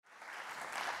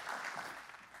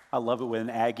I love it when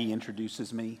Aggie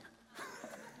introduces me.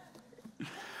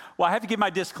 Well, I have to give my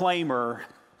disclaimer.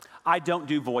 I don't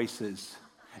do voices.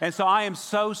 And so I am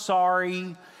so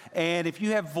sorry. And if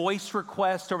you have voice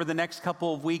requests over the next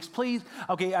couple of weeks, please,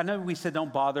 okay, I know we said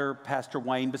don't bother Pastor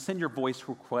Wayne, but send your voice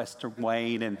requests to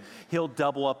Wayne and he'll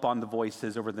double up on the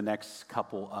voices over the next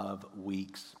couple of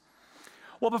weeks.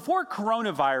 Well, before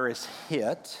coronavirus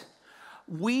hit,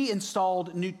 we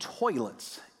installed new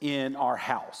toilets in our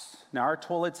house. Now, our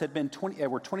toilets had been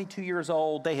were 22 years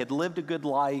old. They had lived a good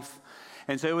life.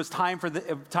 And so it was time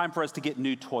for us to get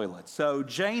new toilets. So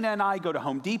Jana and I go to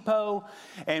Home Depot,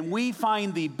 and we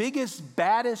find the biggest,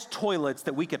 baddest toilets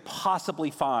that we could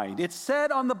possibly find. It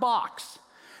said on the box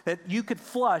that you could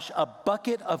flush a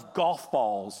bucket of golf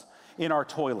balls in our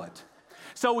toilet.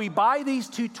 So we buy these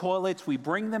two toilets, we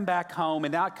bring them back home,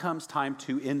 and now it comes time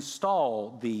to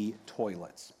install the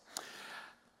toilets.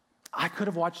 I could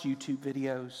have watched YouTube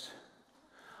videos.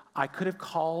 I could have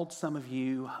called some of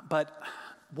you, but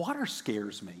water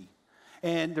scares me.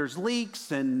 And there's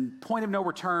leaks and point of no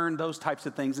return, those types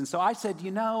of things. And so I said,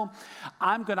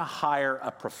 I'm going to hire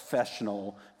a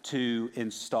professional to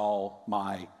install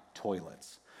my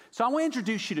toilets. So I want to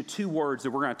introduce you to two words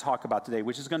that we're going to talk about today,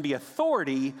 which is going to be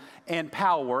authority and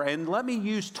power. And let me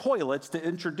use toilets to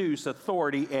introduce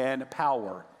authority and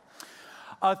power.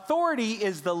 Authority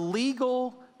is the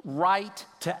legal right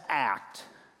to act,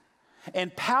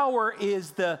 and power is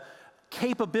the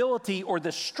capability or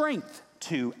the strength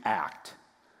to act.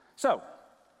 So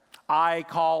I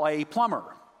call a plumber,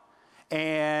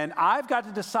 and I've got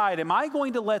to decide, am I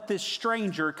going to let this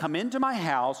stranger come into my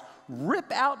house,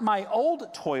 rip out my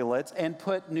old toilets, and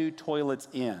put new toilets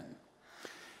in?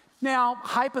 Now,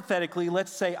 hypothetically,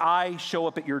 let's say I show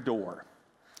up at your door.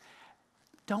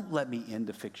 Don't let me in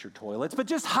to fix your toilets, but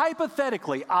just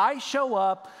hypothetically, I show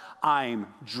up, I'm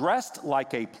dressed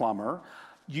like a plumber,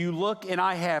 you look and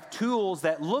I have tools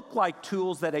that look like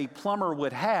tools that a plumber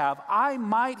would have. I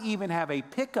might even have a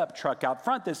pickup truck out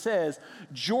front that says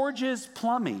George's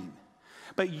Plumbing.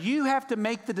 But you have to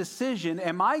make the decision,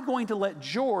 am I going to let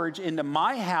George into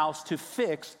my house to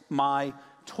fix my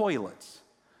toilets?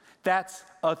 That's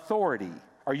authority.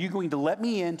 Are you going to let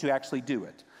me in to actually do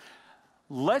it?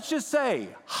 Let's just say,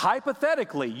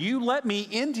 hypothetically, you let me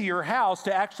into your house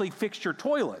to actually fix your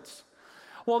toilets.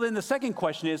 Well, then the second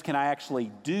question is, can I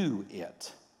actually do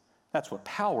it? That's what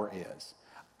power is.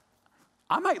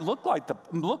 I might look like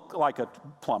a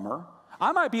plumber.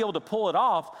 I might be able to pull it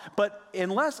off, but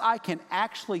unless I can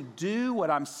actually do what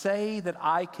I'm saying that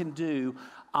I can do,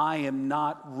 I am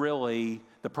not really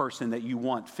the person that you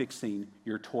want fixing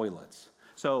your toilets.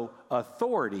 So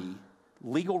authority,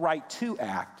 legal right to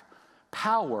act,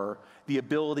 power, the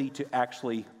ability to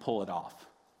actually pull it off.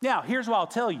 Now, here's what I'll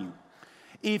tell you.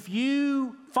 If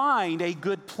you find a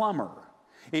good plumber,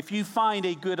 if you find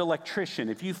a good electrician,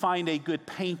 if you find a good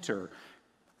painter,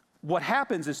 what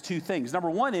happens is two things. Number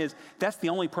one is that's the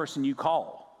only person you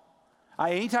call.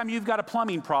 Anytime you've got a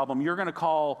plumbing problem, you're going to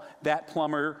call that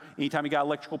plumber. Anytime you got an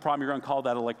electrical problem, you're going to call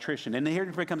that electrician. And then here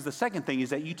becomes the second thing is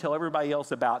that you tell everybody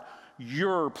else about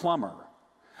your plumber.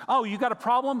 Oh, you got a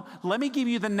problem? Let me give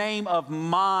you the name of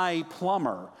my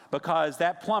plumber, because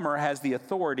that plumber has the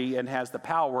authority and has the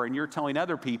power, and you're telling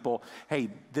other people, hey,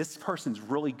 this person's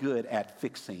really good at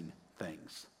fixing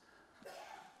things.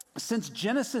 Since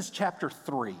Genesis chapter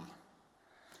 3,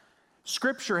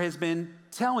 Scripture has been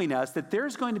telling us that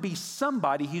there's going to be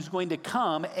somebody who's going to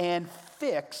come and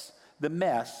fix the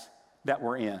mess that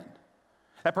we're in.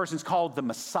 That person's called the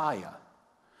Messiah.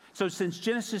 So since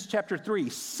Genesis chapter 3,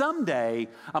 someday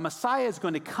a Messiah is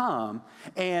going to come,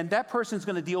 and that person is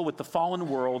going to deal with the fallen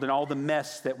world and all the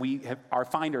mess that we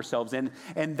find ourselves in,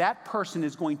 and that person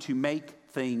is going to make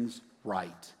things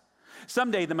right.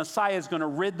 Someday the Messiah is going to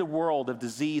rid the world of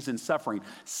disease and suffering.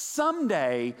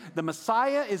 Someday the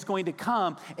Messiah is going to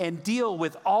come and deal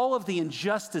with all of the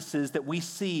injustices that we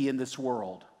see in this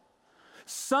world.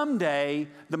 Someday,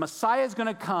 the Messiah is going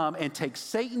to come and take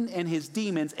Satan and his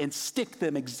demons and stick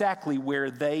them exactly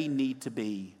where they need to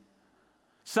be.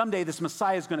 Someday, this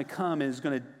Messiah is going to come and is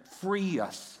going to free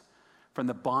us from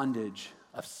the bondage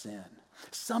of sin.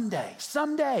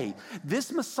 Someday,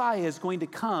 this Messiah is going to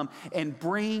come and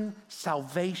bring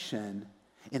salvation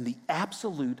in the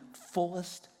absolute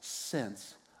fullest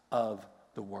sense of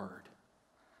the word.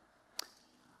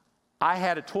 I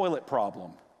had a toilet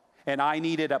problem, and I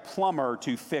needed a plumber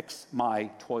to fix my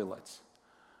toilets.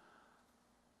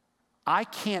 I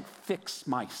can't fix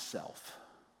myself.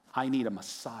 I need a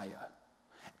Messiah.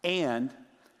 And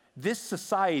this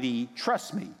society,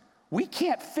 trust me, we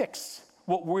can't fix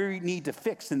what we need to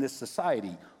fix in this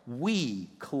society. We,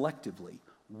 collectively,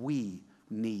 we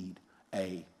need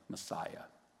a Messiah.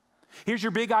 Here's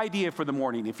your big idea for the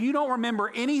morning. If you don't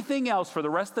remember anything else for the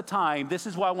rest of the time, this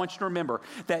is what I want you to remember,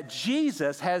 that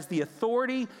Jesus has the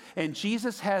authority and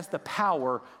Jesus has the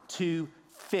power to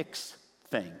fix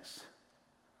things.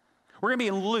 We're going to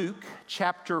be in Luke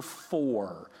chapter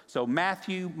 4. So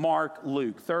Matthew, Mark,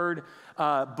 Luke, third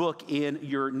book in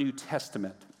your New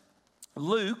Testament.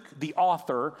 Luke, the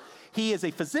author, he is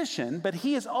a physician, but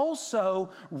he is also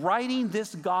writing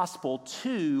this gospel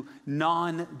to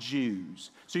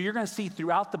non-Jews. So you're going to see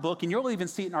throughout the book, and you'll even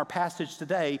see it in our passage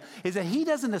today, is that he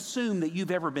doesn't assume that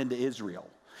you've ever been to Israel.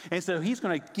 And so he's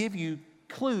going to give you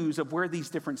clues of where these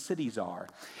different cities are.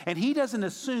 And he doesn't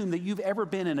assume that you've ever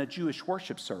been in a Jewish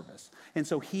worship service. And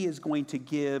so he is going to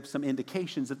give some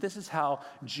indications that this is how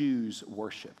Jews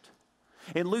worshiped.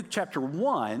 In Luke chapter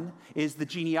 1 is the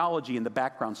genealogy and the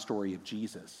background story of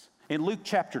Jesus. In Luke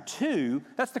chapter 2,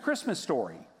 that's the Christmas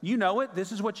story. You know it.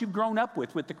 This is what you've grown up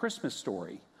with the Christmas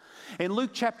story. In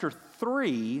Luke chapter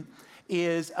 3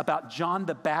 is about John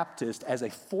the Baptist as a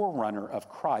forerunner of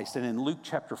Christ. And in Luke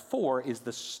chapter 4 is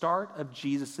the start of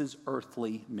Jesus'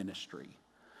 earthly ministry.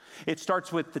 It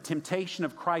starts with the temptation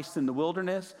of Christ in the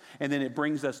wilderness, and then it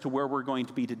brings us to where we're going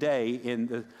to be today,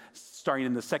 starting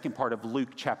in the second part of Luke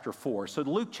chapter 4. So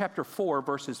Luke chapter 4,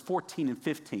 verses 14 and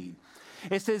 15.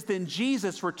 It says, "Then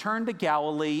Jesus returned to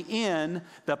Galilee in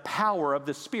the power of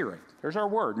the Spirit." There's our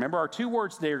word. Remember, our two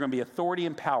words today are going to be authority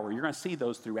and power. You're going to see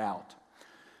those throughout.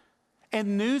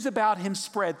 "And news about him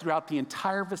spread throughout the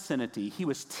entire vicinity. He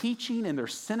was teaching in their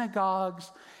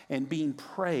synagogues and being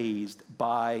praised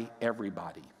by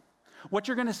everybody." What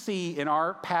you're going to see in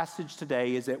our passage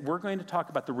today is that we're going to talk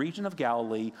about the region of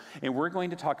Galilee, and we're going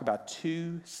to talk about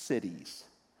two cities.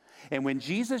 And when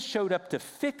Jesus showed up to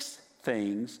fix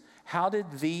things, how did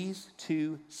these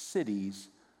two cities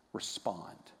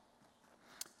respond?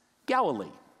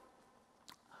 Galilee.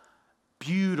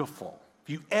 Beautiful. If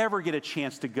you ever get a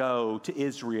chance to go to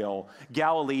Israel,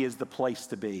 Galilee is the place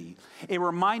to be. It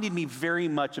reminded me very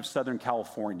much of Southern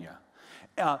California.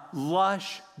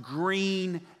 Lush,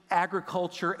 green,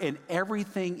 agriculture, and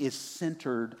everything is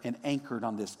centered and anchored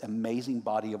on this amazing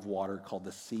body of water called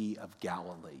the Sea of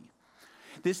Galilee.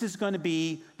 This is going to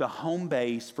be the home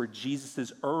base for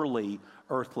Jesus' early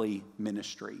earthly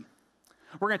ministry.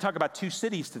 We're going to talk about two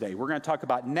cities today. We're going to talk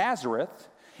about Nazareth,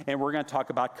 and we're going to talk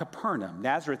about Capernaum.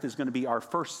 Nazareth is going to be our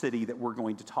first city that we're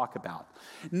going to talk about.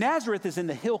 Nazareth is in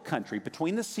the hill country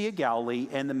between the Sea of Galilee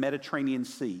and the Mediterranean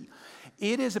Sea.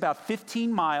 It is about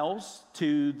 15 miles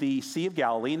to the Sea of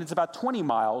Galilee, and it's about 20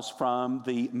 miles from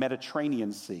the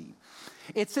Mediterranean Sea.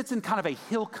 It sits in kind of a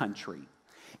hill country.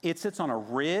 It sits on a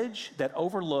ridge that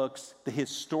overlooks the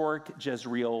historic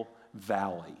Jezreel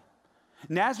Valley.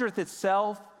 Nazareth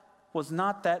itself was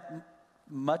not that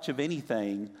much of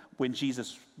anything when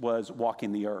Jesus was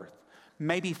walking the earth.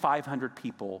 Maybe 500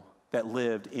 people that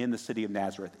lived in the city of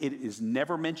Nazareth. It is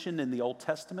never mentioned in the Old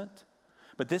Testament,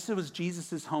 but this was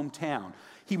Jesus' hometown.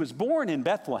 He was born in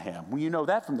Bethlehem. Well, you know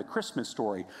that from the Christmas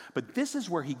story, but this is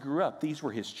where he grew up. These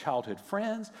were his childhood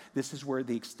friends. This is where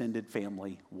the extended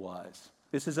family was.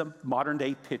 This is a modern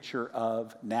day picture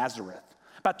of Nazareth.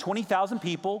 About 20,000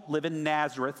 people live in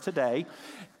Nazareth today.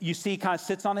 You see, it kind of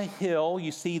sits on a hill.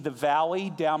 You see the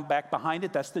valley down back behind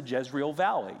it. That's the Jezreel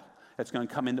Valley. That's going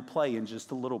to come into play in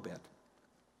just a little bit.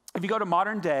 If you go to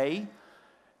modern day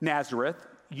Nazareth,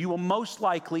 you will most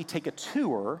likely take a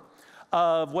tour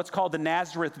of what's called the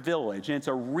Nazareth Village. And it's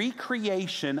a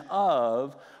recreation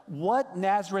of what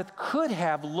Nazareth could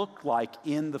have looked like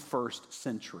in the first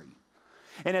century.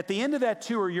 And at the end of that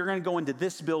tour, you're going to go into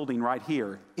this building right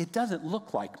here. It doesn't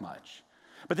look like much,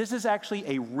 but this is actually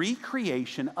a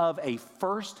recreation of a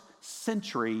first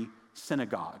century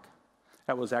synagogue.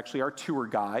 That was actually our tour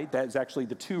guide. That is actually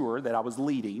the tour that I was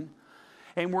leading.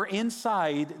 And we're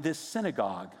inside this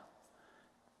synagogue.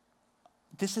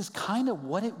 This is kind of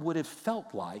what it would have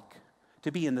felt like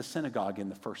to be in the synagogue in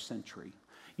the first century.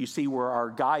 You see where our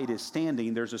guide is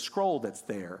standing, there's a scroll that's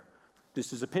there.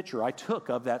 This is a picture I took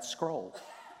of that scroll.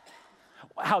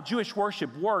 How Jewish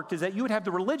worship worked is that you would have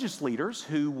the religious leaders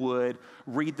who would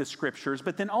read the scriptures,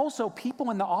 but then also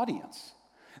people in the audience.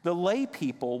 The lay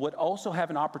people would also have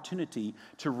an opportunity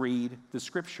to read the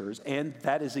scriptures, and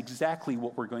that is exactly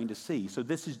what we're going to see. So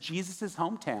this is Jesus'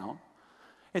 hometown.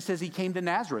 It says he came to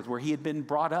Nazareth where he had been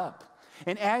brought up.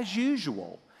 And as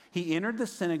usual, he entered the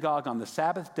synagogue on the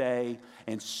Sabbath day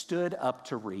and stood up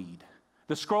to read.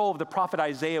 The scroll of the prophet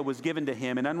Isaiah was given to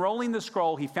him, and unrolling the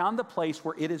scroll, he found the place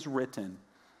where it is written,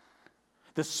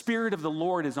 "The Spirit of the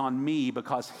Lord is on me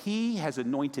because he has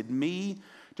anointed me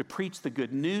to preach the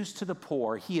good news to the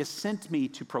poor. He has sent me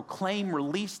to proclaim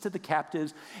release to the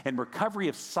captives and recovery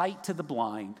of sight to the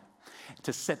blind,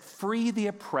 to set free the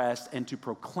oppressed, and to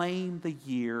proclaim the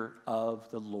year of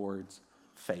the Lord's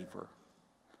favor.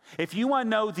 If you want to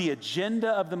know the agenda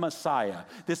of the Messiah,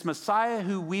 this Messiah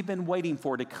who we've been waiting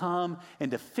for to come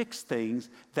and to fix things,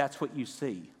 that's what you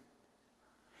see.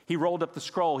 He rolled up the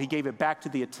scroll, he gave it back to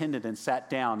the attendant and sat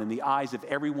down, and the eyes of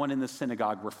everyone in the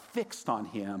synagogue were fixed on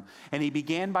him. And he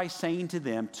began by saying to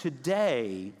them,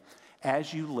 "Today,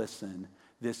 as you listen,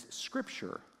 this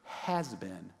scripture has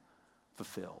been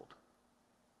fulfilled."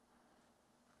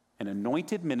 An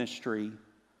anointed ministry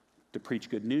to preach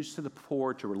good news to the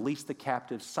poor, to release the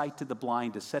captives, sight to the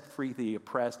blind, to set free the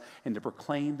oppressed, and to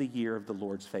proclaim the year of the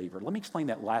Lord's favor. Let me explain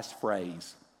that last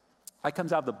phrase. That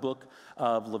comes out of the book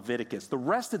of Leviticus. The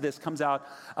rest of this comes out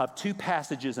of two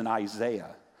passages in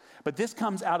Isaiah. But this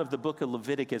comes out of the book of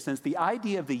Leviticus, and it's the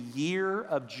idea of the year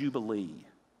of Jubilee.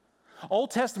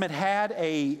 Old Testament had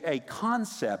a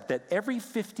concept that every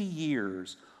 50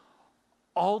 years,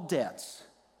 all debts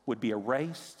would be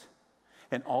erased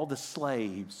and all the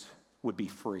slaves would be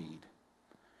freed.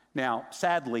 Now,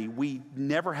 sadly, we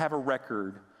never have a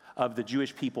record of the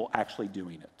Jewish people actually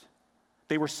doing it.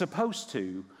 They were supposed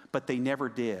to, but they never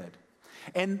did.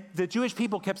 And the Jewish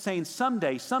people kept saying,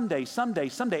 someday, someday, someday,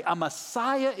 someday, a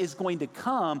Messiah is going to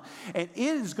come, and it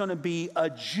is going to be a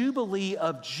jubilee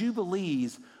of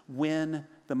jubilees when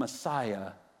the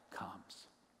Messiah comes.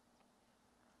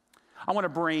 I want to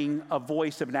bring a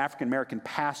voice of an African-American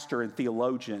pastor and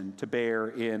theologian to bear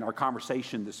in our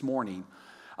conversation this morning.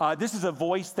 This is a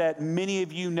voice that many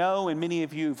of you know and many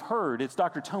of you have heard. It's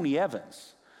Dr. Tony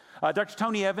Evans. Dr.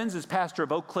 Tony Evans is pastor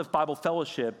of Oak Cliff Bible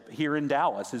Fellowship here in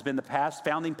Dallas, has been the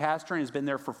founding pastor and has been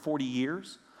there for 40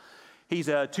 years. He's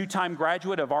a two-time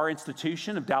graduate of our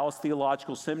institution of Dallas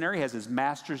Theological Seminary, has his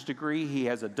master's degree, he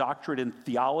has a doctorate in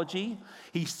theology,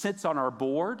 he sits on our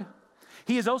board.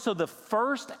 He is also the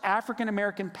first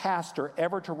African-American pastor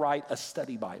ever to write a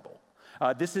study Bible.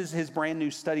 This is his brand new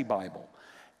study Bible.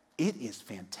 It is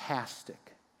fantastic.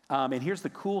 And here's the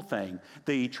cool thing.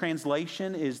 The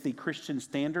translation is the Christian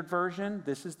Standard Version.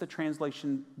 This is the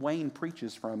translation Wayne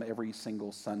preaches from every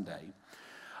single Sunday.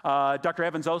 Dr.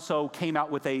 Evans also came out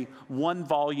with a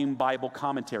one-volume Bible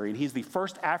commentary, and he's the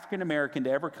first African-American to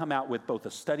ever come out with both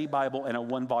a study Bible and a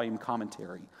one-volume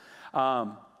commentary.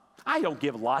 I don't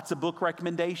give lots of book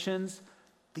recommendations.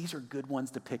 These are good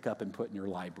ones to pick up and put in your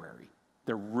library.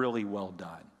 They're really well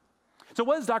done. So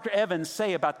what does Dr. Evans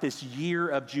say about this year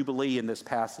of Jubilee in this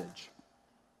passage?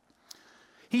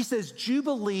 He says,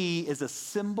 Jubilee is a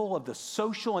symbol of the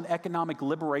social and economic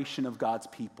liberation of God's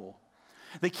people.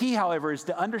 The key, however, is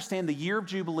to understand the year of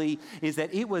Jubilee is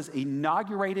that it was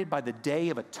inaugurated by the Day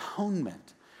of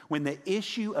Atonement when the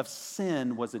issue of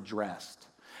sin was addressed.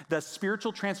 The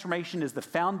spiritual transformation is the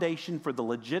foundation for the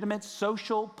legitimate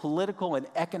social, political, and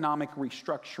economic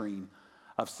restructuring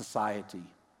of society.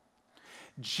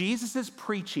 Jesus'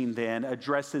 preaching then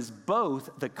addresses both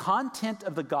the content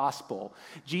of the gospel,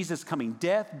 Jesus coming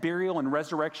death, burial, and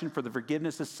resurrection for the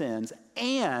forgiveness of sins,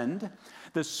 and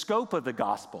the scope of the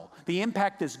gospel, the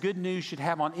impact this good news should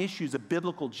have on issues of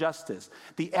biblical justice,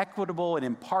 the equitable and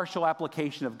impartial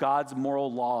application of God's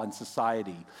moral law in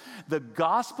society. The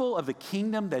gospel of the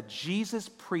kingdom that Jesus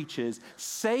preaches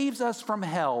saves us from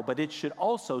hell, but it should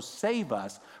also save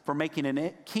us from making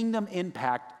a kingdom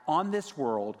impact on this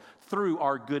world through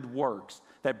our good works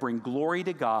that bring glory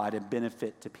to God and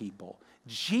benefit to people.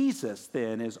 Jesus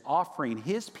then is offering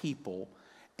his people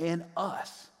and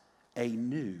us a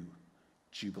new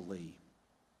Jubilee.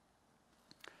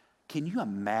 Can you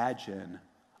imagine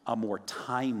a more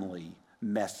timely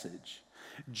message?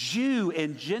 Jew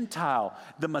and Gentile,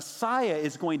 the Messiah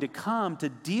is going to come to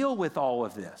deal with all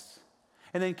of this.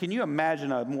 And then can you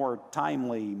imagine a more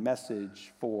timely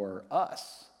message for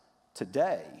us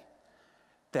today?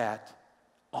 That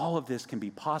all of this can be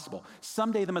possible.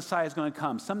 Someday the Messiah is going to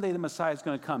come. Someday the Messiah is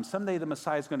going to come. Someday the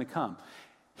Messiah is going to come.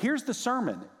 Here's the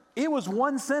sermon. It was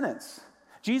one sentence.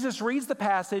 Jesus reads the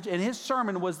passage, and his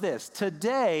sermon was this: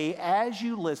 today, as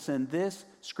you listen, this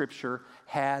scripture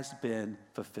has been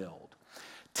fulfilled.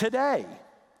 Today,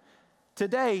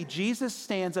 Jesus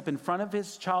stands up in front of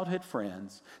his childhood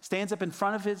friends, stands up in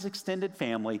front of his extended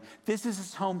family. This is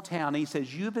his hometown. And he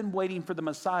says, you've been waiting for the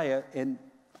Messiah, and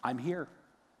I'm here.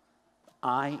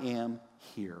 I am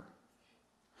here.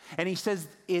 And he says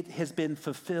it has been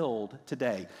fulfilled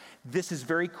today. This is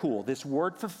very cool. This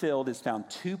word fulfilled is found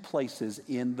two places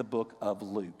in the book of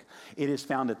Luke. It is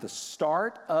found at the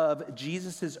start of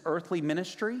Jesus' earthly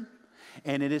ministry,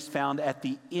 and it is found at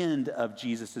the end of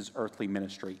Jesus' earthly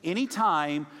ministry.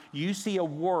 Anytime you see a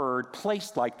word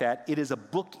placed like that, it is a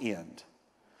bookend.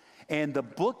 And the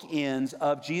bookends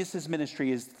of Jesus'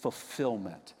 ministry is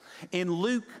fulfillment. In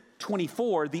Luke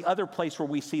 24, the other place where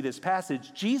we see this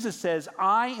passage, Jesus says,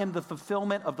 I am the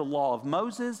fulfillment of the law of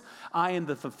Moses. I am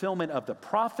the fulfillment of the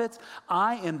prophets.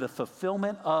 I am the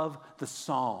fulfillment of the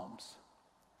Psalms.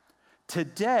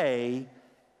 Today,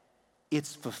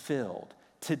 it's fulfilled.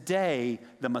 Today,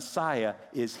 the Messiah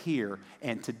is here.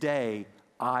 And today,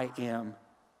 I am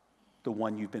the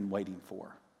one you've been waiting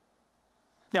for.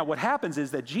 Now, what happens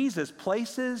is that Jesus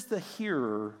places the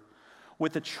hearer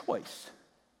with a choice.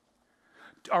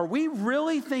 Are we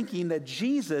really thinking that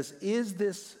Jesus is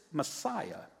this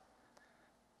Messiah?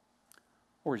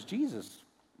 Or is Jesus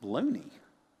loony?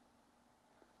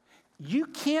 You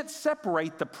can't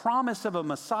separate the promise of a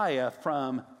Messiah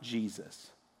from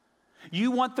Jesus. You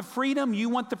want the freedom, you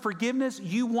want the forgiveness,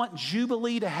 you want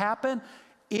Jubilee to happen.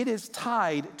 It is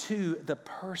tied to the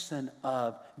person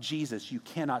of Jesus. You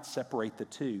cannot separate the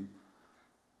two.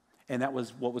 And that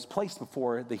was what was placed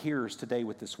before the hearers today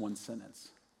with this one sentence.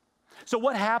 So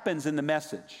what happens in the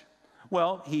message?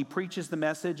 Well, he preaches the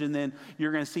message, and then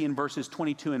you're going to see in verses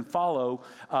 22 and follow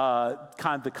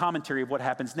kind of the commentary of what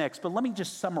happens next. But let me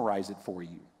just summarize it for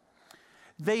you.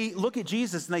 They look at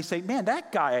Jesus and they say, man,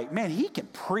 that guy, man, he can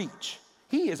preach.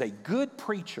 He is a good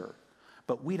preacher,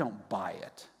 but we don't buy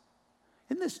it.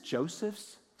 Isn't this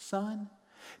Joseph's son?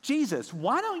 Jesus,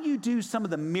 why don't you do some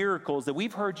of the miracles that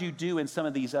we've heard you do in some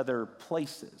of these other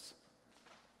places?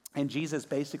 And Jesus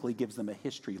basically gives them a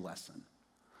history lesson.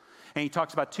 And he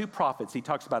talks about two prophets. He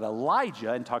talks about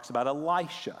Elijah and talks about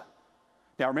Elisha.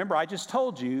 Now remember, I just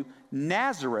told you,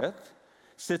 Nazareth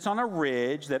sits on a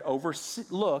ridge that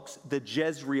overlooks the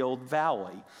Jezreel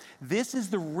Valley. This is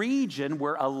the region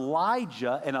where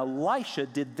Elijah and Elisha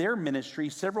did their ministry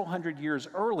several hundred years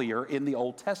earlier in the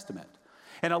Old Testament.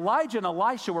 And Elijah and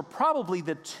Elisha were probably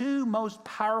the two most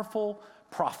powerful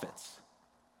prophets.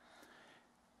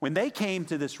 When they came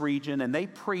to this region and they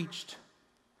preached,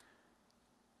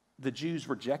 the Jews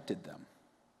rejected them.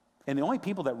 And the only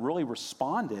people that really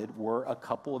responded were a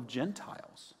couple of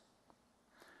Gentiles.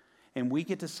 And we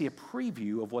get to see a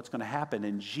preview of what's going to happen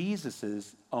in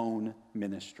Jesus' own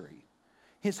ministry.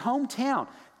 His hometown.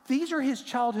 These are his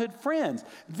childhood friends.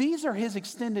 These are his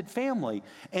extended family.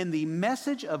 And the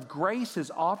message of grace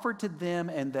is offered to them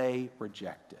and they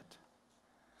reject it.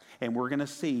 And we're going to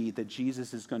see that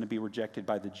Jesus is going to be rejected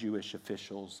by the Jewish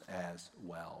officials as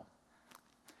well.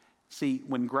 See,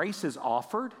 when grace is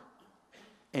offered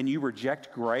and you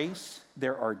reject grace,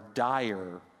 there are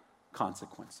dire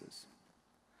consequences.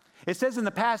 It says in the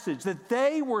passage that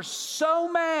they were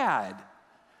so mad.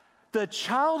 The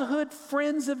childhood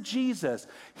friends of Jesus,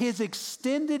 his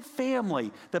extended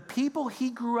family, the people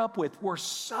he grew up with were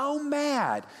so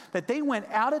mad that they went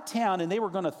out of town and they were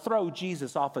going to throw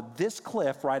Jesus off of this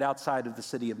cliff right outside of the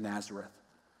city of Nazareth.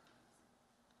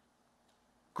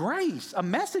 Grace, a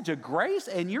message of grace,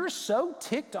 and you're so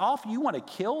ticked off you want to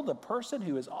kill the person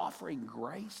who is offering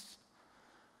grace?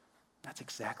 That's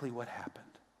exactly what happened.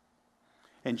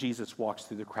 And Jesus walks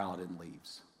through the crowd and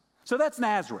leaves. So that's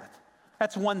Nazareth.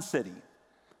 That's one city.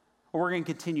 We're going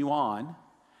to continue on,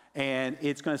 and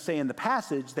it's going to say in the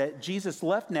passage that Jesus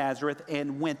left Nazareth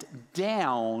and went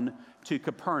down to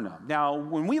Capernaum. Now,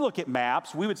 when we look at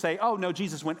maps, we would say, oh, no,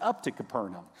 Jesus went up to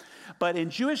Capernaum. But in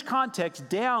Jewish context,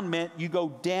 down meant you go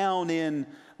down in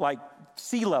like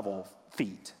sea level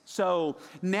feet. So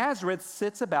Nazareth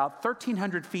sits about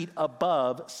 1,300 feet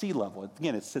above sea level.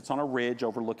 Again, it sits on a ridge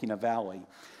overlooking a valley.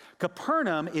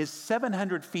 Capernaum is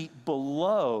 700 feet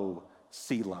below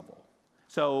sea level.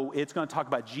 So it's going to talk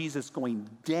about Jesus going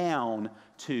down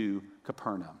to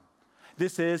Capernaum.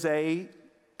 This is a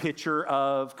picture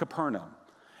of Capernaum.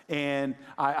 And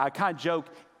I kind of joke,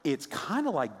 it's kind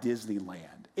of like Disneyland.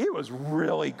 It was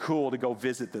really cool to go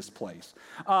visit this place.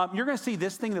 You're going to see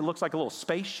this thing that looks like a little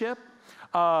spaceship.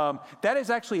 That is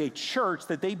actually a church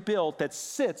that they built that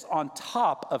sits on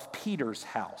top of Peter's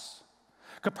house.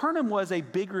 Capernaum was a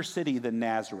bigger city than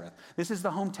Nazareth. This is the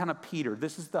hometown of Peter.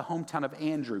 This is the hometown of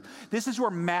Andrew. This is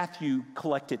where Matthew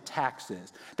collected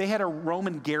taxes. They had a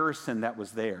Roman garrison that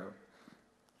was there.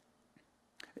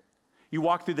 You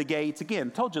walk through the gates.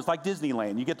 Again, I told you, it's like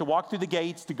Disneyland. You get to walk through the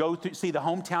gates to go see the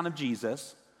hometown of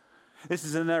Jesus. This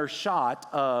is another shot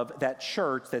of that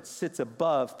church that sits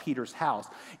above Peter's house.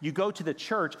 You go to the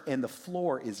church and the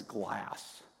floor is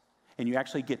glass. And you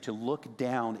actually get to look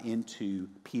down into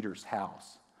Peter's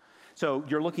house. So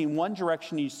you're looking one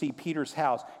direction, you see Peter's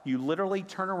house. You literally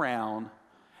turn around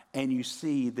and you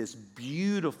see this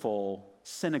beautiful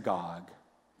synagogue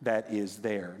that is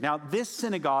there. Now, this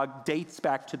synagogue dates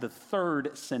back to the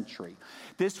 3rd century.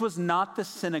 This was not the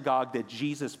synagogue that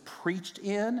Jesus preached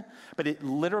in, but it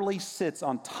literally sits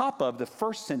on top of the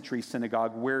 1st century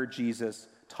synagogue where Jesus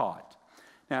taught.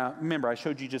 Now, remember, I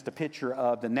showed you just a picture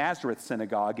of the Nazareth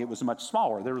synagogue. It was much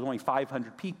smaller. There was only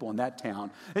 500 people in that town.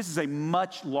 This is a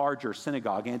much larger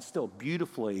synagogue, and it's still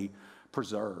beautifully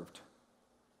preserved.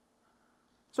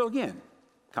 So again,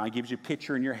 kind of gives you a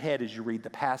picture in your head as you read the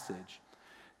passage.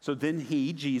 So then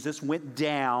Jesus, went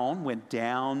down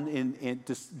in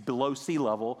just below sea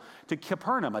level to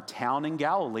Capernaum, a town in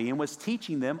Galilee, and was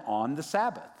teaching them on the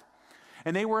Sabbath.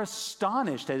 And they were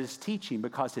astonished at his teaching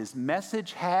because his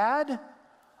message had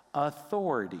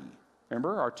authority.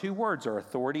 Remember, our two words are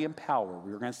authority and power.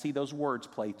 We're going to see those words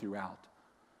play throughout.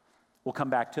 We'll come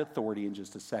back to authority in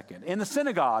just a second. In the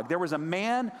synagogue, there was a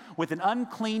man with an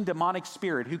unclean demonic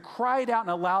spirit who cried out in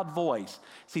a loud voice.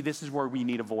 See, this is where we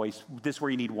need a voice. This is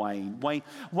where you need Wayne.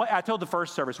 I told the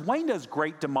first service, Wayne does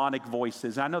great demonic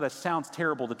voices. And I know that sounds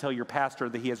terrible to tell your pastor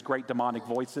that he has great demonic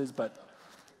voices, but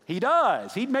he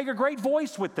does. He'd make a great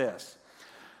voice with this.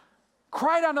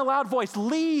 Cried out in a loud voice,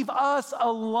 "Leave us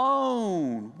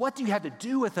alone. What do you have to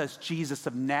do with us, Jesus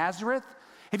of Nazareth?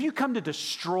 Have you come to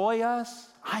destroy us?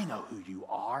 I know who you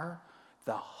are,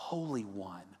 the Holy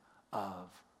One of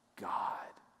God."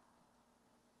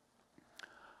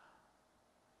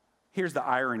 Here's the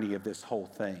irony of this whole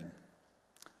thing.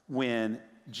 When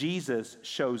Jesus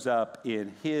shows up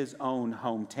in his own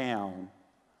hometown,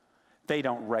 they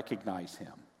don't recognize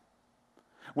him.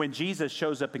 When Jesus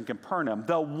shows up in Capernaum,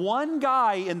 the one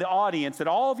guy in the audience that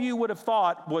all of you would have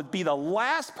thought would be the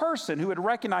last person who would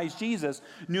recognize Jesus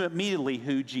knew immediately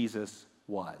who Jesus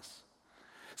was.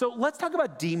 So let's talk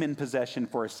about demon possession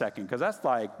for a second, because that's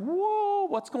like, whoa,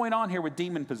 what's going on here with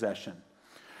demon possession?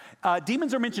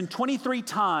 Demons are mentioned 23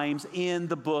 times in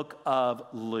the book of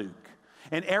Luke.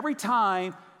 And every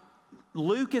time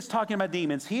Luke is talking about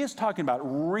demons, he is talking about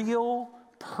real,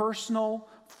 personal,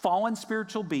 fallen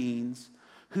spiritual beings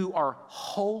who are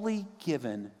wholly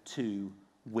given to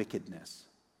wickedness.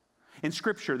 In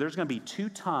Scripture, there's going to be 2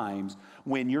 times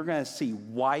when you're going to see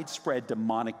widespread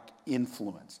demonic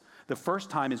influence. The first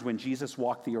time is when Jesus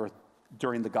walked the earth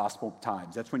during the gospel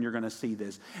times. That's when you're going to see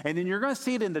this. And then you're going to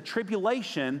see it in the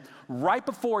tribulation right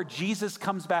before Jesus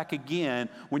comes back again,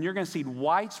 when you're going to see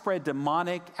widespread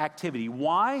demonic activity.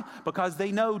 Why? Because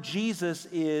they know Jesus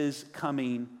is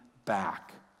coming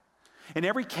back. In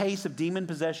every case of demon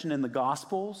possession in the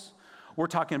Gospels, we're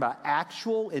talking about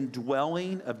actual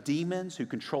indwelling of demons who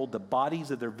controlled the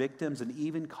bodies of their victims and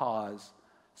even cause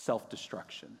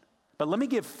self-destruction. But let me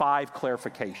give 5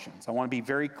 clarifications. I want to be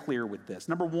very clear with this.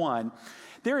 Number 1,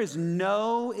 there is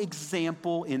no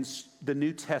example in the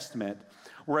New Testament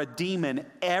where a demon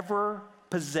ever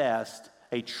possessed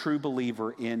a true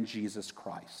believer in Jesus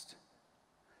Christ.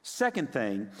 Second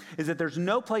thing is that there's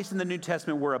no place in the New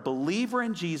Testament where a believer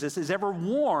in Jesus is ever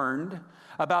warned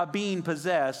about being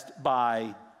possessed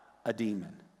by a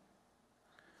demon.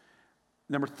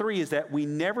 Number 3 is that we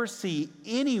never see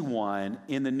anyone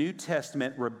in the New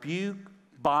Testament rebuke,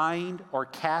 bind, or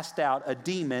cast out a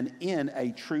demon in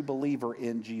a true believer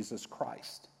in Jesus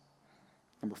Christ.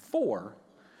 Number 4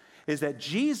 is that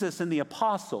Jesus and the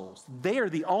apostles, they are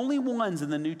the only ones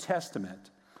in the New Testament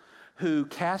who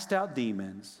cast out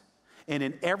demons, and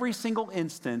in every single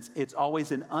instance, it's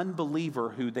always an unbeliever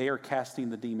who they are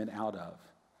casting the demon out of.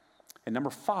 And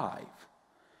number 5,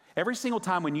 every single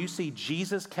time when you see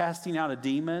Jesus casting out a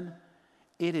demon,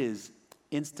 it is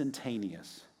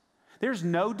instantaneous. There's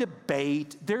no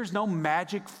debate, there's no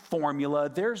magic formula,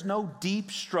 there's no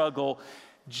deep struggle.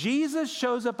 Jesus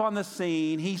shows up on the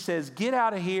scene, he says, "Get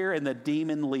out of here," and the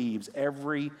demon leaves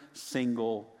every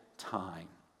single time.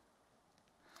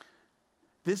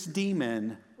 This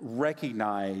demon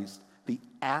recognized the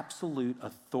absolute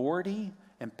authority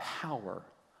and power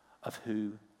of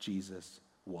who Jesus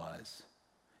was.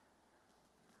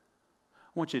 I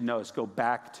want you to notice, go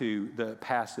back to the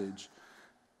passage.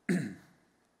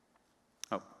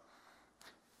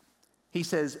 He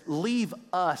says, "Leave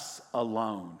us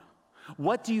alone."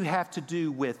 What do you have to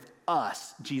do with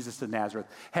us, Jesus of Nazareth?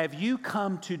 Have you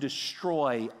come to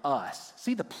destroy us?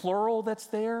 See the plural that's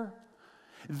there?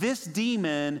 This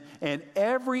demon and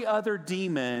every other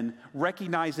demon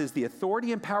recognizes the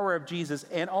authority and power of Jesus,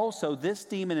 and also this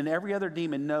demon and every other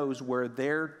demon knows where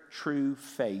their true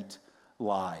fate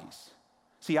lies.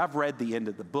 See, I've read the end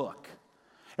of the book,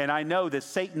 and I know that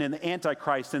Satan and the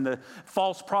Antichrist and the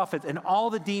false prophets and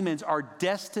all the demons are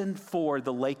destined for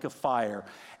the lake of fire.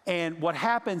 And what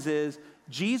happens is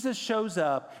Jesus shows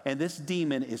up, and this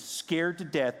demon is scared to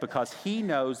death because he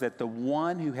knows that the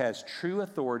one who has true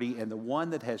authority and the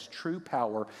one that has true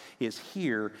power is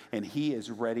here, and he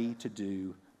is ready to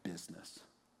do business.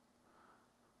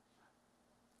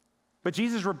 But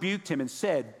Jesus rebuked him and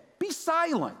said, "Be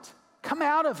silent, come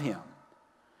out of him."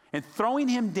 And throwing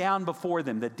him down before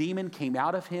them, the demon came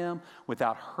out of him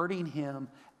without hurting him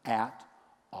at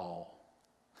all.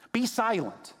 Be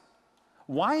silent.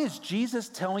 Why is Jesus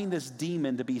telling this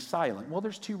demon to be silent? Well,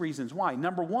 there's two reasons why.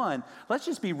 Number one, let's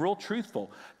just be real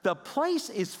truthful. The place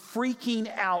is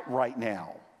freaking out right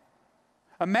now.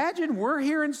 Imagine we're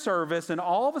here in service and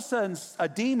all of a sudden a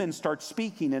demon starts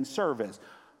speaking in service.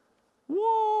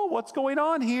 Whoa, what's going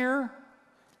on here?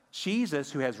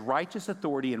 Jesus, who has righteous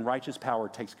authority and righteous power,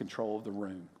 takes control of the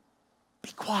room.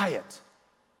 Be quiet.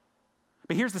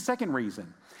 But here's the second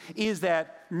reason, is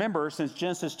that, remember, since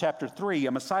Genesis chapter 3,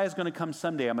 a Messiah is going to come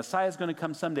someday, a Messiah is going to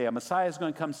come someday, a Messiah is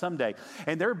going to come someday.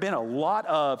 And there have been a lot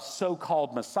of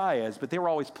so-called Messiahs, but they were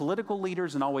always political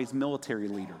leaders and always military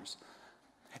leaders.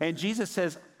 And Jesus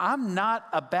says, I'm not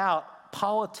about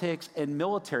politics and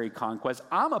military conquest.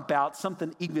 I'm about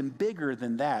something even bigger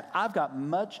than that. I've got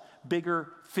much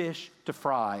bigger fish to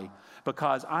fry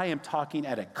because I am talking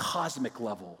at a cosmic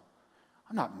level.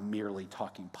 I'm not merely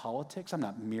talking politics. I'm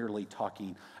not merely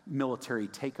talking military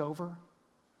takeover.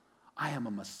 I am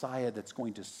a Messiah that's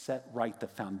going to set right the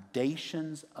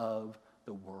foundations of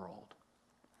the world.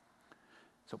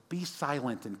 So be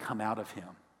silent and come out of him.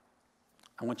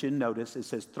 I want you to notice it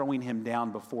says throwing him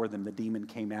down before them, the demon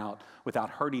came out without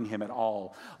hurting him at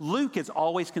all. Luke is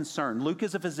always concerned. Luke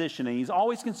is a physician, and he's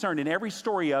always concerned in every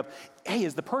story of, hey,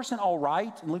 is the person all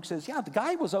right? And Luke says, yeah, the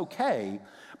guy was okay.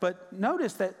 But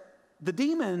notice that the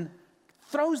demon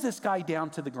throws this guy down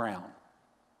to the ground.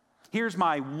 Here's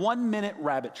my 1-minute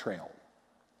rabbit trail.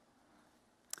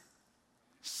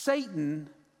 Satan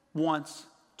wants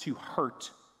to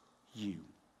hurt you.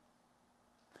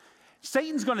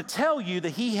 Satan's going to tell you that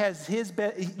he has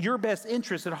your best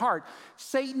interest at heart.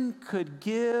 Satan could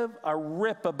give a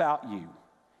rip about you.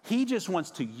 He just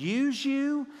wants to use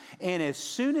you, and as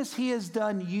soon as he is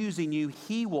done using you,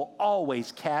 he will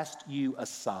always cast you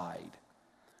aside.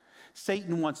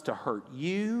 Satan wants to hurt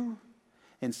you,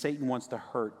 and Satan wants to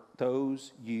hurt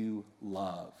those you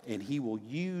love. And he will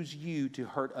use you to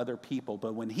hurt other people.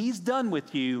 But when he's done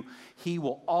with you, he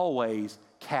will always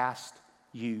cast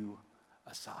you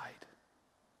aside.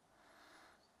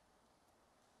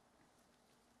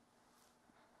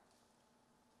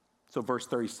 So verse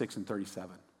 36 and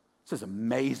 37 says,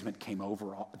 amazement came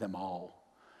over them all.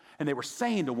 And they were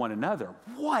saying to one another,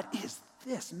 what is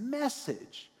this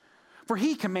message? For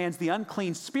he commands the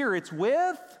unclean spirits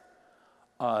with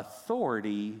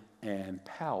authority and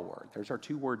power. There's our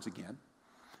two words again.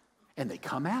 And they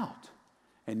come out.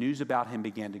 And news about him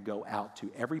began to go out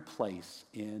to every place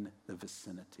in the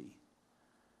vicinity.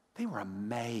 They were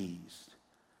amazed.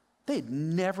 They had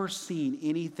never seen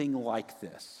anything like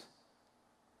this.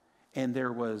 And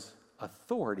there was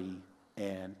authority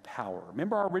and power.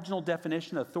 Remember our original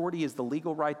definition? Authority is the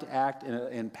legal right to act,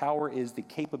 and power is the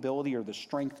capability or the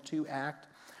strength to act.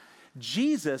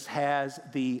 Jesus has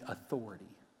the authority.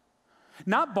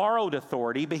 Not borrowed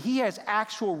authority, but he has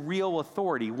actual real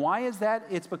authority. Why is that?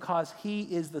 It's because he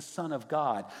is the Son of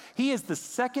God. He is the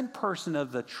second person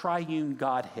of the triune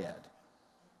Godhead.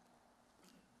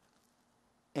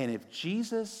 And if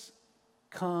Jesus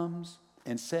comes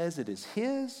and says it is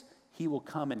his, he will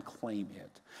come and claim it.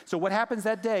 So what happens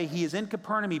that day? He is in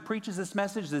Capernaum. He preaches this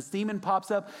message. This demon pops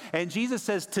up. And Jesus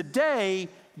says, today,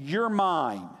 you're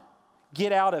mine.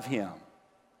 Get out of him.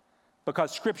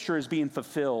 Because Scripture is being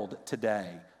fulfilled today.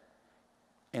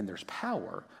 And there's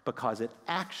power because it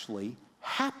actually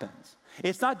happens.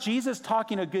 It's not Jesus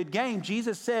talking a good game.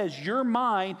 Jesus says, you're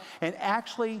mine, and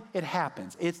actually it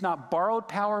happens. It's not borrowed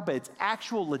power, but it's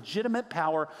actual legitimate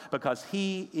power because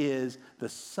he is the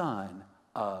Son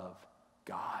of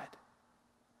God.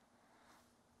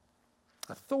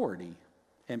 Authority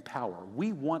and power.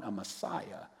 We want a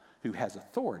Messiah who has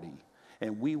authority,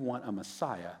 and we want a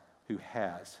Messiah who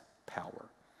has power.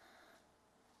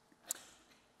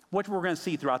 What we're going to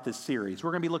see throughout this series,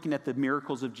 we're going to be looking at the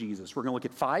miracles of Jesus. We're going to look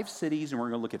at 5 cities, and we're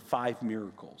going to look at 5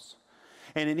 miracles.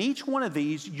 And in each one of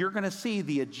these, you're going to see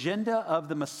the agenda of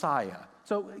the Messiah.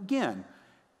 So again,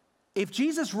 if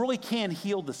Jesus really can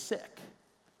heal the sick,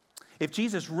 if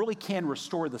Jesus really can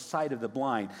restore the sight of the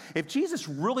blind, if Jesus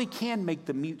really can make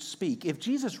the mute speak, if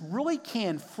Jesus really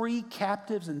can free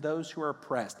captives and those who are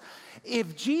oppressed,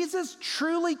 if Jesus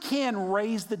truly can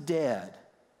raise the dead,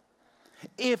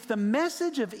 if the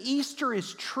message of Easter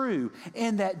is true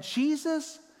and that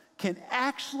Jesus can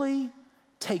actually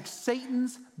take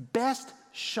Satan's best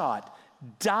shot,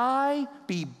 die,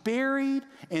 be buried,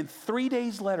 and 3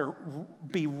 days later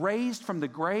be raised from the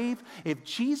grave, if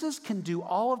Jesus can do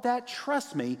all of that,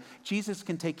 trust me, Jesus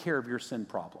can take care of your sin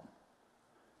problem.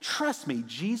 Trust me,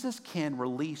 Jesus can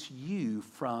release you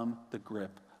from the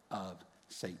grip of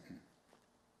Satan.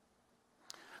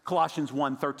 Colossians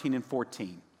 1:13 and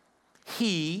 14.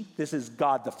 He, this is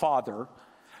God the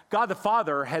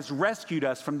Father has rescued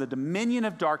us from the dominion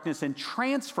of darkness and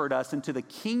transferred us into the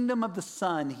kingdom of the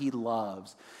Son he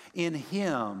loves. In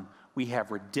him we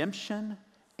have redemption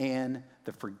and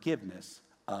the forgiveness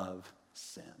of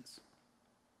sins.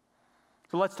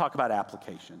 So let's talk about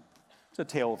application. It's a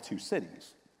tale of two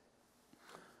cities.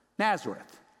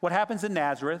 Nazareth. What happens in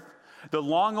Nazareth? The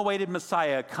long-awaited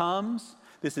Messiah comes.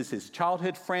 This is his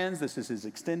childhood friends. This is his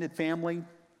extended family.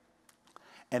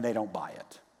 And they don't buy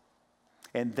it.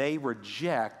 And they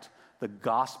reject the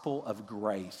gospel of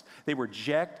grace. They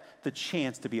reject the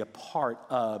chance to be a part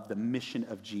of the mission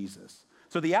of Jesus.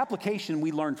 So the application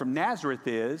we learn from Nazareth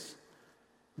is,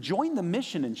 join the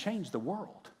mission and change the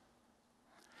world.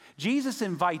 Jesus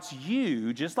invites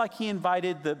you, just like he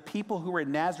invited the people who were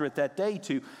in Nazareth that day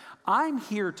to, I'm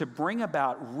here to bring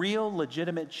about real,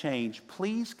 legitimate change.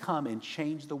 Please come and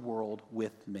change the world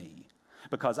with me,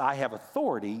 because I have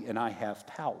authority and I have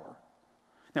power.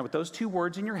 Now, with those two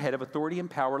words in your head of authority and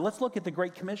power, let's look at the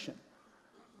Great Commission.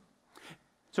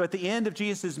 So at the end of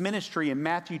Jesus' ministry in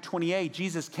Matthew 28,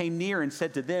 Jesus came near and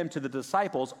said to them, to the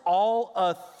disciples, all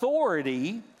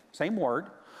authority, same word,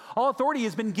 all authority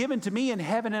has been given to me in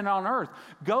heaven and on earth.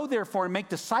 Go therefore and make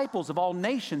disciples of all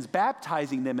nations,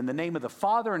 baptizing them in the name of the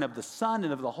Father and of the Son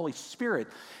and of the Holy Spirit,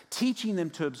 teaching them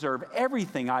to observe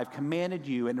everything I've commanded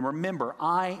you. And remember,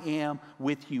 I am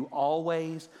with you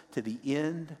always to the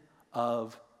end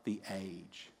of the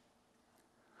age.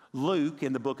 Luke,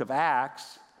 in the book of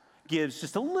Acts, gives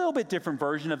just a little bit different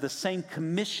version of the same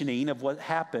commissioning of what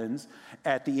happens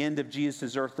at the end of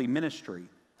Jesus' earthly ministry.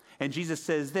 And Jesus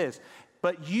says this,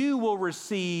 but you will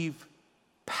receive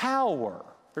power.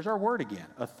 There's our word again,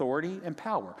 authority and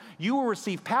power. You will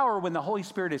receive power when the Holy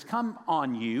Spirit has come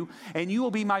on you, and you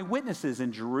will be my witnesses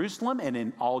in Jerusalem and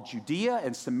in all Judea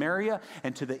and Samaria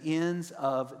and to the ends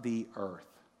of the earth.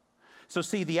 So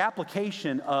see, the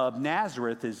application of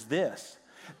Nazareth is this,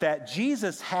 that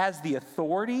Jesus has the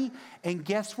authority, and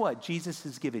guess what? Jesus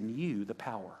has given you the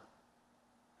power.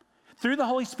 Through the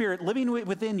Holy Spirit living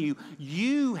within you,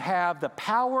 you have the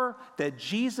power that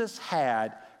Jesus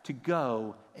had to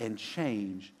go and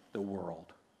change the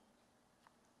world.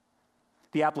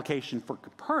 The application for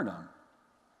Capernaum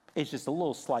is just a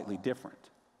little slightly different.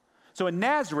 So in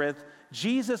Nazareth,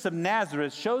 Jesus of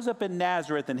Nazareth shows up in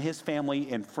Nazareth, and his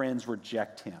family and friends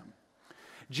reject him.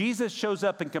 Jesus shows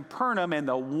up in Capernaum, and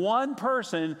the one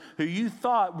person who you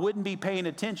thought wouldn't be paying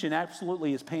attention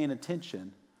absolutely is paying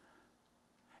attention.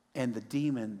 And the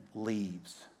demon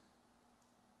leaves.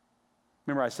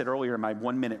 Remember I said earlier in my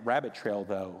 1-minute rabbit trail,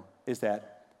 though, is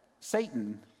that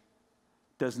Satan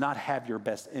does not have your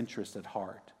best interest at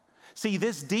heart. See,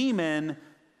 this demon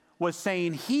was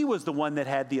saying he was the one that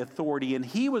had the authority, and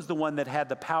he was the one that had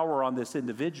the power on this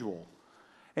individual.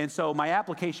 And so my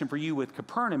application for you with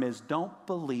Capernaum is, don't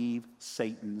believe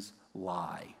Satan's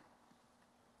lie.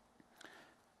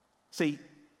 See,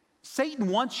 Satan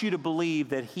wants you to believe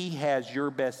that he has your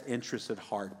best interests at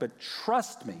heart. But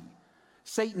trust me,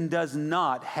 Satan does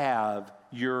not have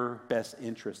your best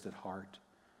interest at heart.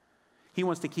 He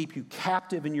wants to keep you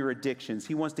captive in your addictions.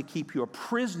 He wants to keep you a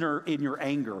prisoner in your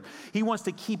anger. He wants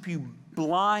to keep you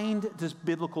blind to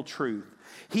biblical truth.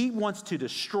 He wants to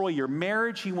destroy your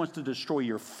marriage. He wants to destroy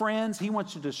your friends. He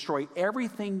wants to destroy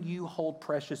everything you hold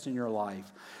precious in your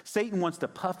life. Satan wants to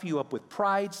puff you up with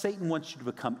pride. Satan wants you to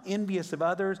become envious of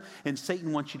others. And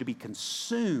Satan wants you to be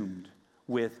consumed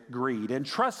with greed. And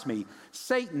trust me,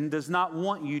 Satan does not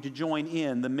want you to join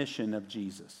in the mission of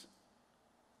Jesus.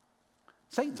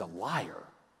 Satan's a liar.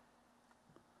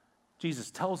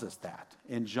 Jesus tells us that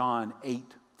in John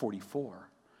 8:44.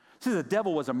 See, the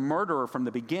devil was a murderer from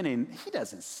the beginning. He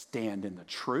doesn't stand in the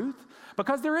truth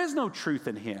because there is no truth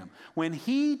in him. When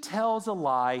he tells a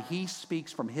lie, he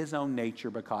speaks from his own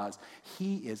nature because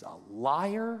he is a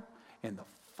liar and the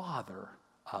father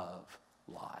of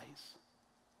lies.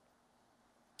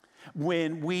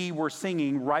 When we were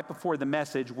singing right before the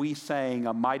message, we sang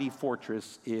 "A Mighty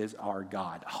Fortress is Our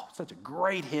God." Oh, such a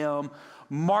great hymn.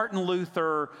 Martin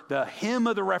Luther, the hymn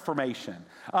of the Reformation.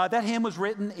 That hymn was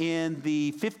written in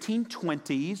the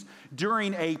 1520s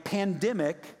during a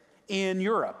pandemic in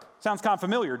Europe. Sounds kind of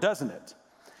familiar, doesn't it?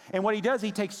 And what he does,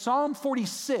 he takes Psalm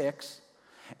 46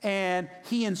 and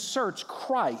he inserts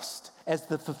Christ as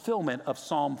the fulfillment of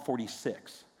Psalm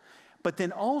 46. But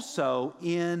then also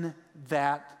in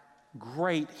that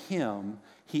great hymn,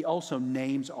 he also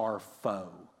names our foe.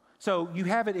 So you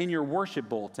have it in your worship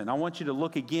bulletin. I want you to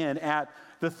look again at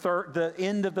the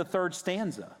end of the third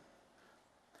stanza.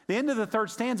 The end of the third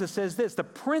stanza says this: the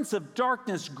prince of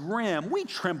darkness grim, we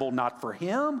tremble not for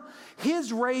him.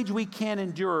 His rage we can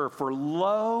endure, for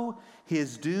lo,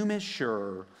 his doom is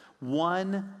sure.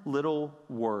 One little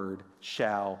word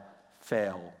shall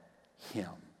fail him.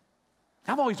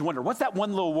 I've always wondered, what's that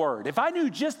one little word? If I knew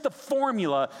just the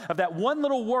formula of that one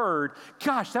little word,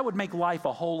 gosh, that would make life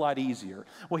a whole lot easier.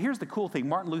 Well, here's the cool thing.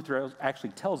 Martin Luther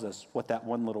actually tells us what that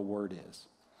one little word is.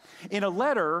 In a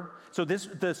letter, so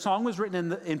the song was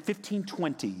written in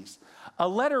 1520s. A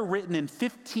letter written in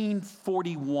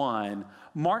 1541,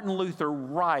 Martin Luther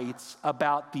writes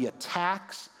about the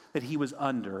attacks that he was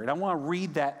under. And I want to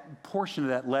read that portion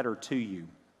of that letter to you.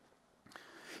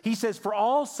 He says, for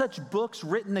all such books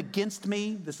written against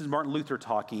me, this is Martin Luther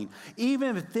talking,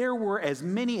 even if there were as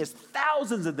many as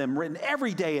thousands of them written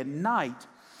every day and night,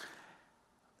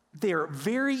 they're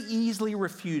very easily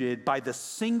refuted by the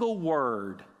single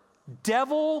word,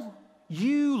 devil,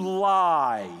 you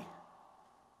lie.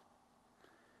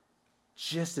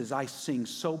 Just as I sing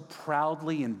so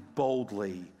proudly and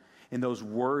boldly in those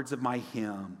words of my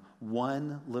hymn,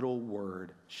 one little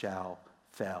word shall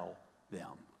fail them.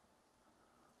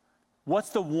 What's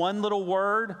the one little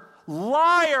word?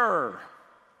 Liar.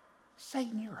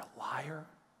 Satan, you're a liar.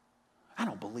 I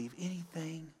don't believe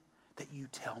anything that you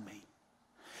tell me.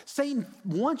 Satan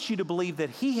wants you to believe that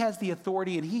he has the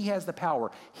authority and he has the power.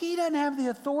 He doesn't have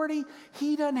the authority.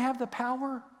 He doesn't have the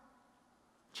power.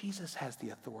 Jesus has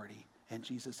the authority and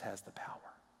Jesus has the power.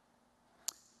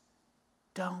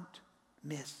 Don't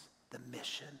miss the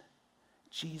mission.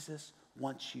 Jesus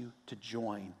wants you to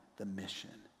join the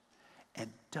mission. And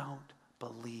don't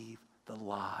believe the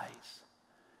lies.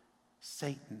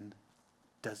 Satan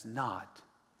does not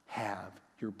have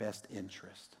your best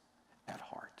interest at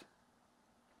heart.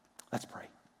 Let's pray.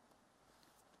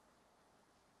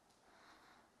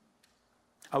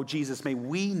 Oh, Jesus, may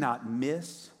we not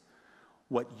miss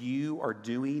what you are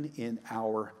doing in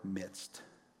our midst.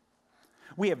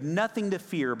 We have nothing to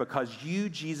fear because you,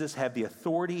 Jesus, have the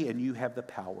authority and you have the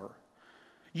power.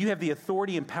 You have the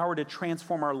authority and power to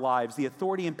transform our lives, the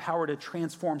authority and power to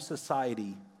transform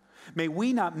society. May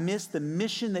we not miss the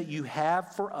mission that you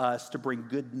have for us to bring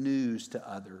good news to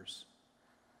others.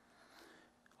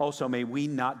 Also, may we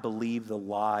not believe the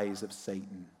lies of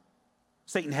Satan.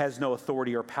 Satan has no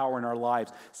authority or power in our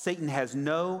lives. Satan has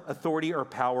no authority or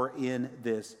power in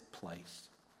this place.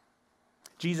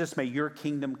 Jesus, may your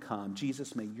kingdom come.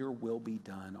 Jesus, may your will be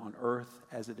done on earth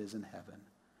as it is in heaven.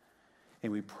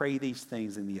 And we pray these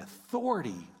things in the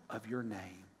authority of your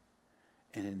name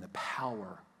and in the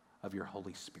power of your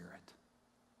Holy Spirit.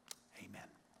 Amen.